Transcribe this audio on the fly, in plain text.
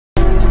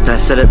I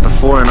said it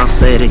before and I'll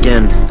say it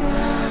again.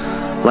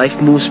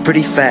 Life moves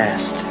pretty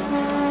fast.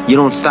 You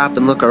don't stop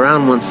and look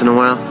around once in a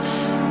while,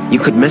 you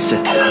could miss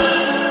it.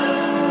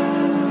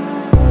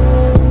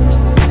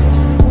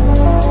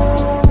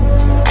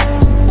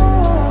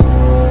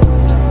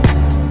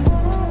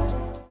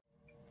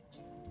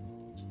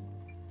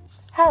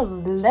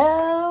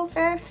 Hello,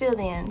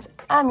 Fairfieldians.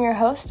 I'm your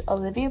host,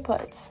 Olivia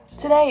Putz.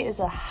 Today is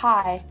a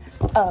high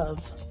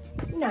of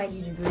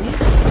 90 degrees,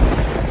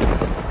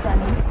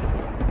 sunny.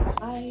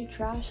 I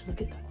trash,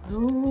 look at the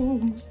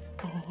room.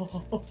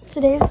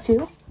 Today is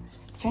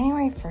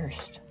January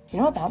 1st. You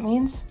know what that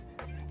means?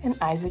 An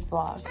Isaac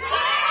vlog.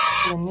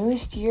 The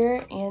newest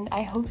year, and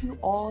I hope you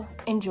all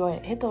enjoy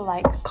it. Hit the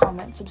like,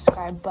 comment,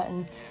 subscribe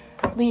button.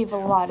 Leave a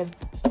lot of...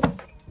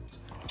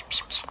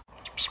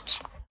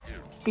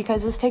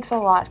 because this takes a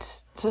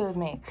lot to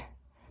make.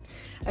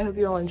 I hope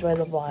you all enjoy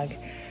the vlog.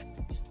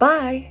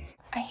 Bye!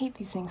 I hate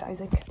these things,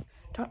 Isaac.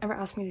 Don't ever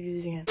ask me to do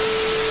these again.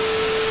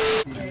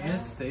 Did you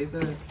just say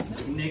the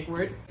Nick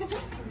word?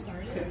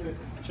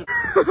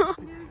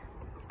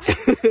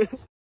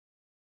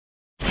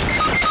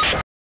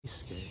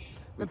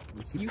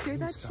 You hear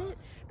that shit?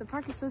 The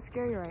park is so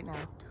scary right now.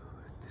 Dude,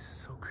 this is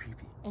so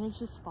creepy. And it's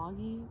just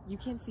foggy. You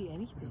can't see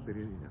anything. There's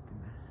literally nothing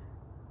there.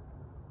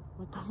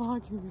 What the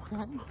fuck is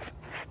that?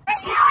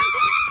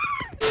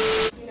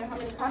 You know how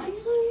many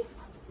copies?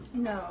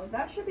 No,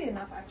 that should be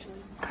enough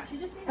actually. You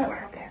just need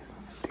We're in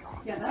the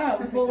office. Yeah,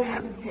 that's well,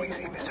 We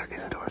see Mr.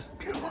 Isadore's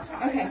beautiful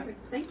sign. okay.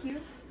 Thank you.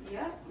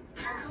 Yeah.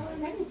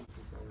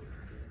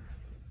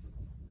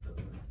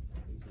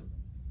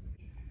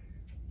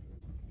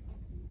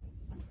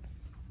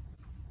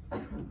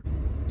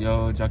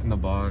 Yo, Jack in the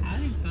Box.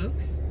 Howdy,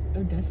 folks.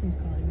 Oh, Destiny's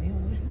calling me.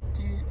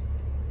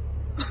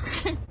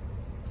 Dude.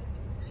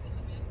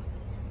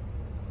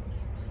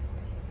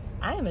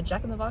 I am a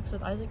Jack in the Box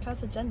with Isaac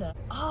Cass agenda.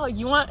 Oh,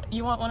 you want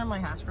one of my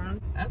hash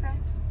browns? Okay.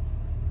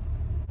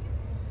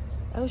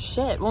 Oh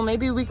shit. Well,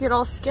 maybe we could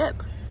all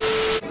skip.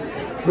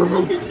 Yeah,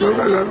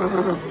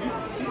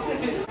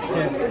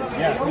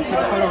 we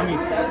can put on me.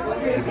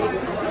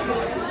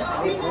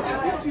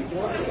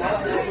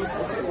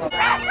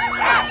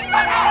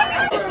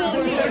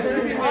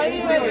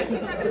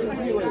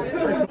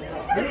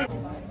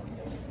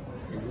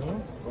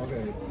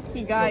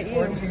 He got you.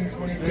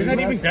 We're not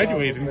even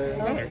graduating.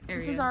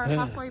 This is our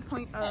halfway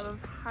point of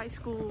high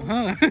school,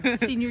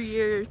 senior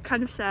year.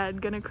 Kind of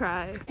sad, gonna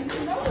cry.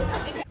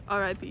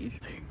 R.I.P.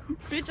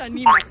 Bitch, I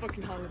need my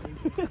fucking holiday.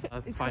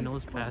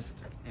 Finals passed,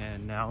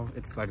 and now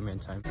it's Spider-Man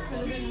time.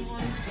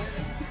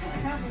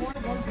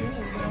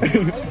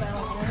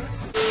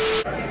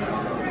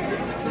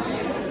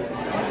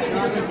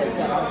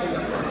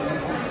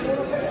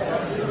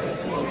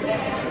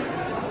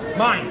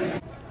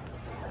 Mine!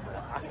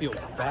 I feel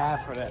bad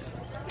for that.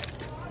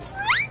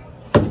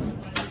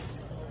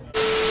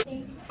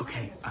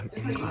 Okay, I'm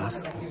in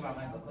class.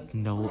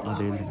 No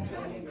other than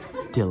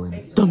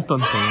Dylan. Dum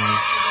dum dum.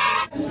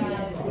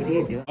 What are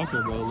you doing?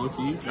 Okay, bro,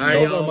 Lucky. Those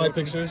are my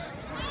pictures.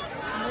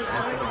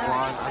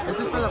 This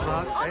is for the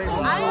vlog.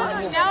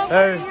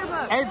 Hey,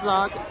 hey,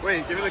 vlog.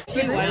 Wait, give me the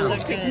key.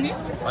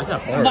 Why is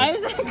that hard? Why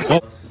is that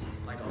good?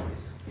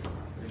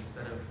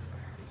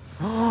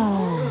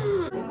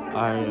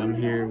 Alright, I'm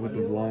here with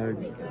the vlog.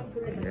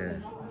 Yeah,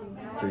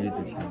 it's a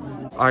YouTube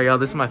channel. Alright, y'all,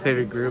 this is my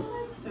favorite group.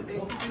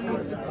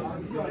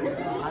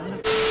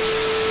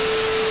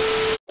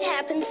 It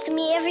happens to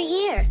me every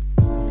year.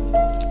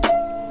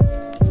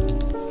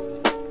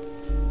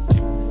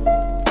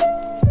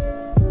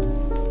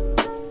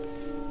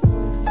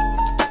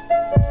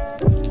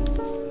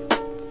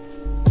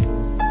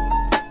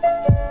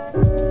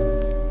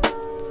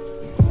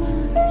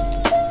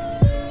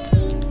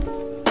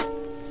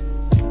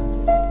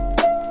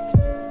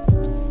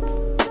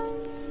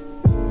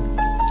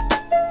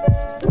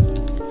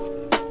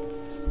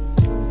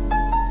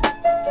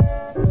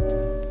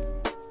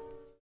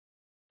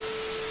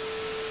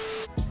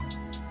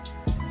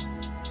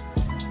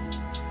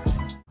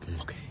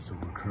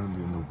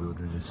 Currently in the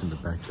wilderness in the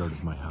backyard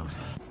of my house.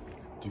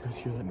 Do you guys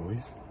hear that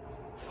noise?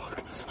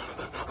 Fuck.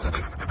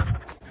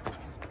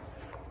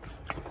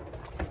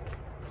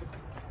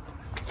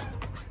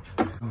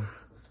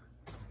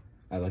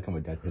 I like how my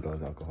dad hid all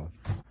his alcohol.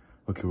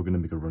 Okay, we're gonna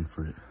make a run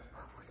for it.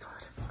 Oh my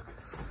god.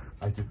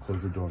 Isaac,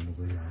 close the door on the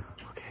way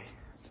out. Okay.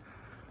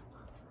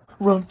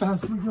 Run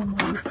fast for your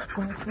life.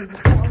 Run for your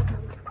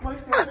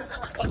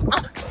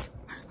life.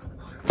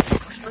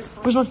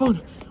 Where's my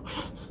phone?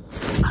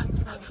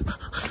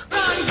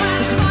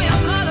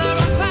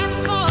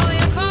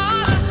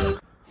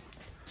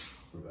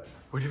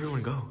 Where'd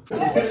everyone go?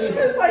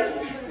 She's like,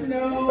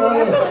 no,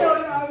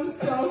 I'm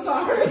so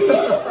sorry.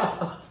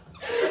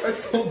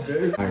 That's so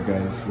big. Alright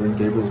guys, we're in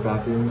Gabriel's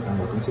bathroom and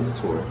welcome to the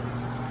tour.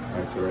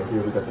 Alright, so right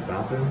here we got the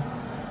bathroom.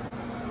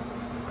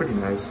 Pretty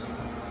nice.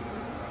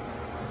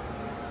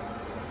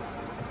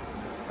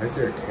 Why is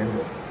there a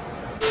candle?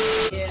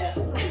 Yeah.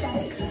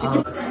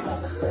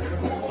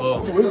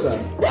 Oh, what is that?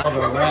 Oh, the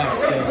wax.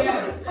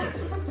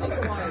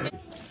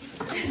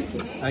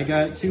 I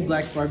got 2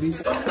 black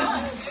Barbies.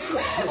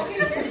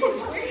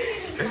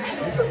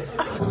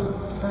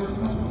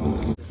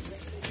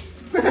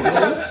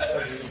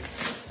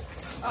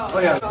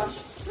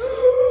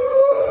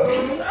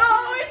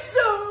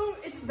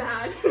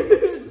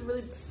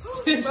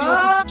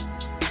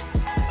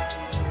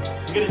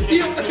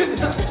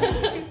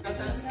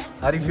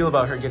 How do you feel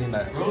about her getting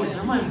that?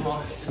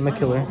 I'm a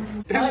killer.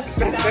 That's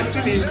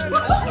Destiny.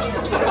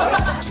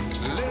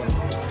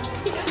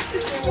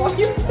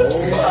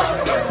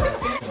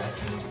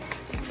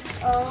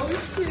 Oh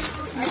shoot.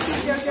 I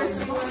see JoJo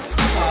Siwa.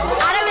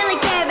 I don't really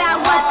care about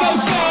what they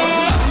say.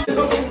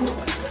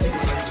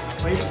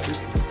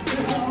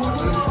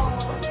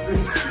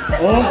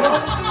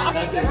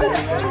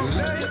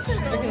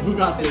 Who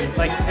got this?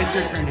 Like, it's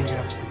your turn to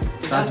go.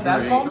 That's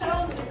great.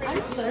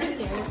 I'm so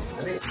scared.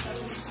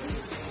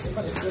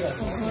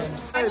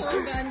 I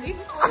love Gandhi.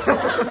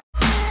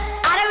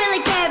 I don't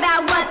really care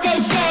about what they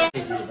say.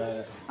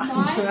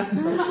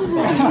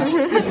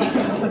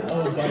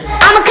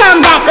 I'ma come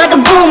back like a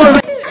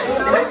boomerang.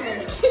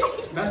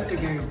 That's the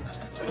game.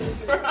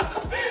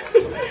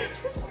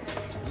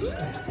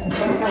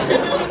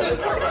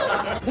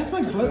 That's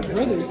my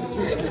brother's.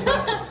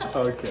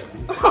 Okay.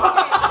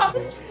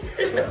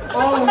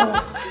 Oh!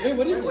 Wait,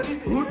 what is it?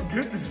 Who's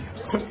good?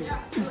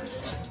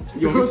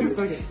 Yo, wait a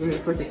second. Wait a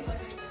second.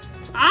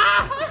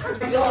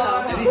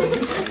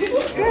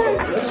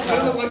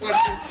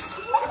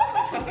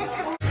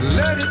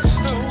 Let it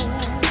snow.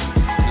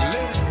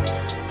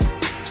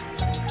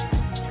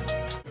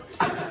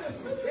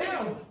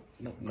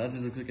 No, that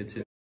just looks like a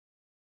tip.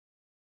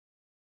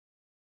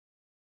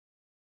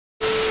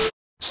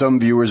 Some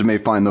viewers may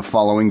find the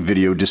following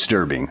video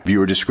disturbing.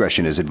 Viewer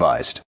discretion is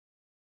advised.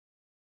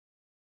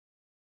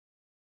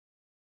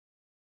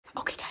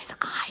 Okay guys,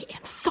 I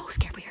am so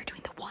scared. We are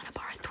doing the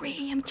Wannabar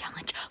 3 AM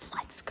challenge.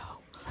 Let's go.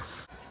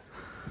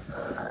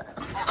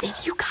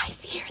 If you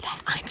guys hear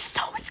that, I'm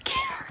so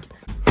scared.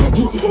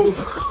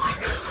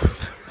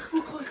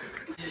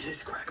 This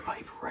is crack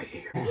pipe right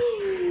here.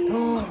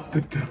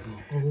 The devil.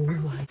 Oh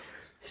my.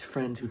 His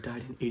friends who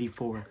died in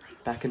 '84,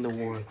 back in the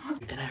war.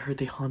 Then I heard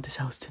they haunt this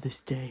house to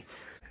this day.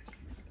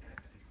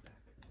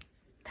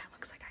 That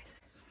looks like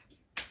Isaac.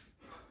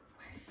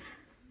 Where is he?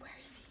 Where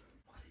is he?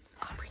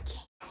 Aubrey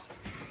King.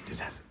 This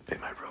has been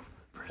my room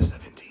for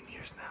 17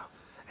 years now.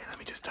 And let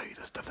me just tell you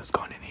the stuff that's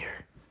gone in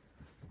here.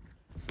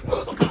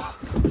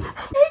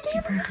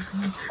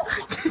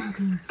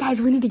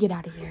 Guys, we need to get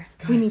out of here.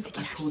 We need to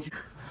get out of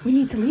here. We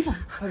need to leave him.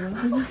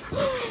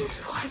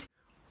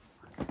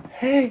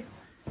 Hey!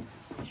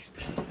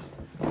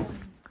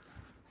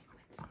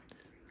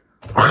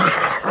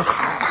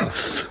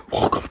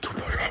 Welcome to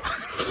my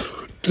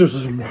house. This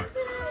is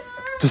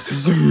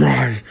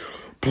my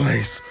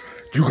place.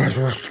 You guys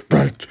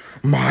respect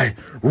my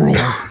rules.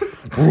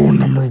 Rule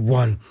number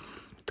 1.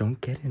 Don't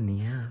get in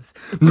the ass.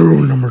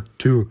 Rule number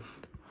 2.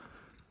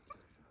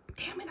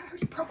 Damn it, I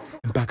already broke a rule.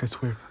 I'm back, I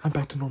swear. I'm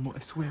back to normal, I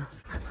swear.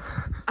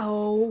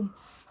 Oh.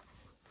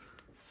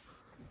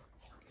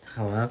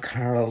 Hello,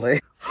 Carly.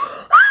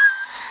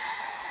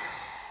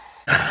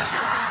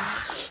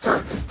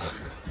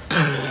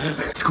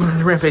 Let's go on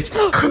the rampage.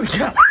 What happened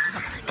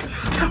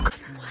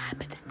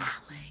to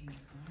Alex?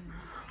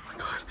 Oh my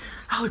god.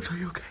 Alex, are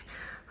you okay?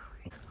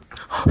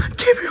 Oh,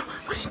 Gabriel,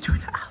 what are you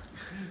doing to Alex?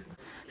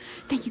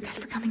 Thank you guys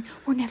for coming.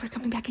 We're never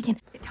coming back again.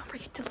 Don't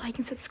forget to like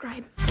and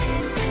subscribe.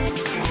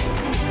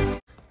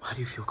 How do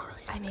you feel,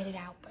 Carly? I made it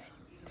out, but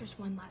there's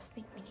one last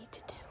thing we need to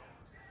do.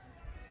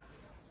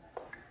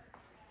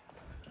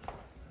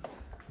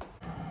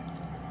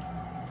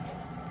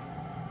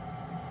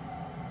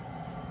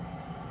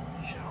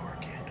 Shower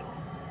candle.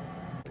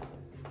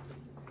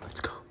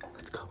 Let's go, come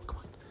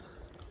on.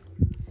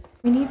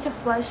 We need to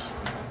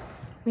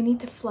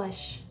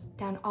flush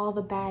down all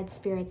the bad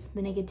spirits,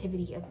 the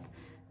negativity of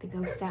the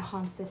ghost that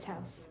haunts this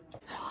house.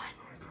 Juan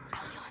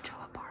Alejandro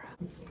Ibarra.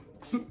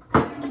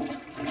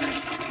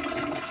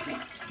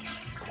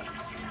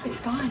 It's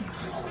gone.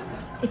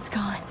 It's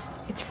gone.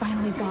 It's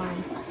finally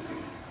gone.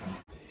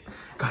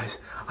 Guys,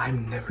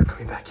 I'm never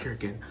coming back here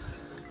again.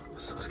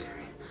 So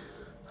scary.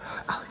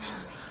 Alex,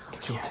 I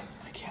can't.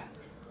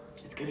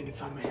 It's getting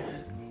inside my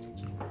head.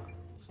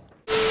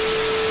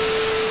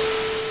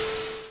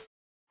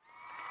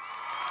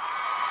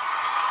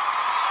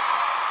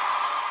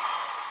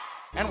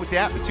 And with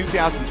that, the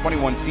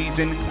 2021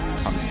 season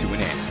comes to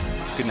an end.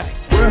 Good night.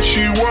 When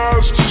she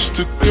was just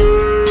a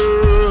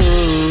girl,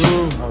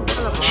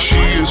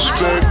 she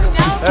expected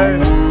the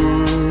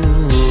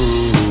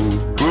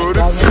world, but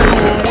it flew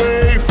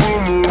away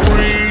from her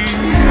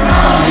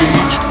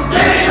reach.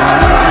 She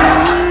shot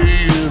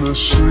away in her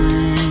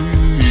sleep,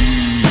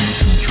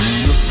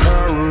 dreamed of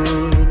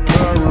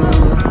paradise,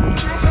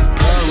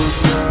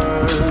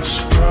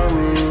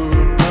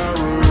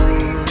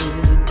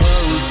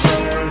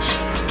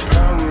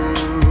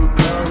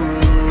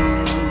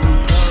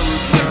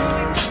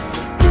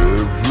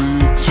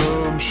 every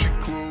time she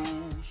closed.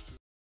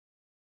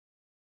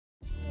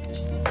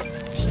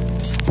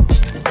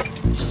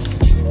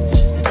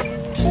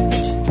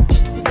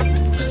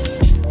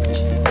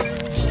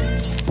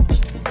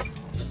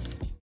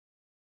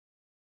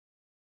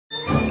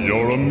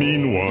 You're a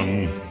mean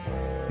one,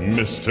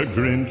 Mr.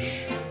 Grinch.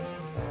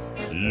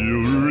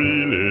 You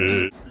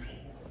really